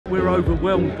we're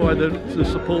overwhelmed by the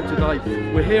support today.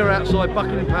 We're here outside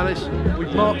Buckingham Palace.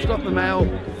 We've marched up the Mall.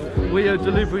 We are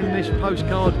delivering this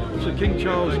postcard to King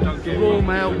Charles. The Royal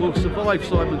Mail will survive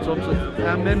Simon Thompson.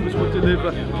 Our members will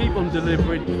deliver, keep on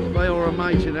delivering. They are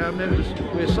amazing. Our members,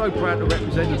 we're so proud to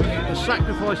represent them. The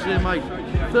sacrifice they made,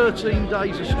 13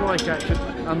 days of strike action,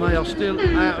 and they are still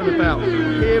out and about.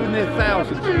 Here in their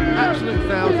thousands, absolute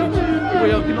thousands.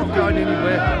 We are not going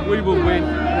anywhere. We will win,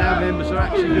 and our members are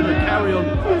actually going to carry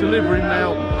on delivering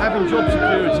now, having job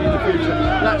security in the future.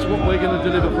 That's what we're going to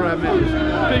deliver for our members.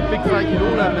 Big thank you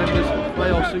to all our members. They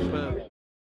are superb.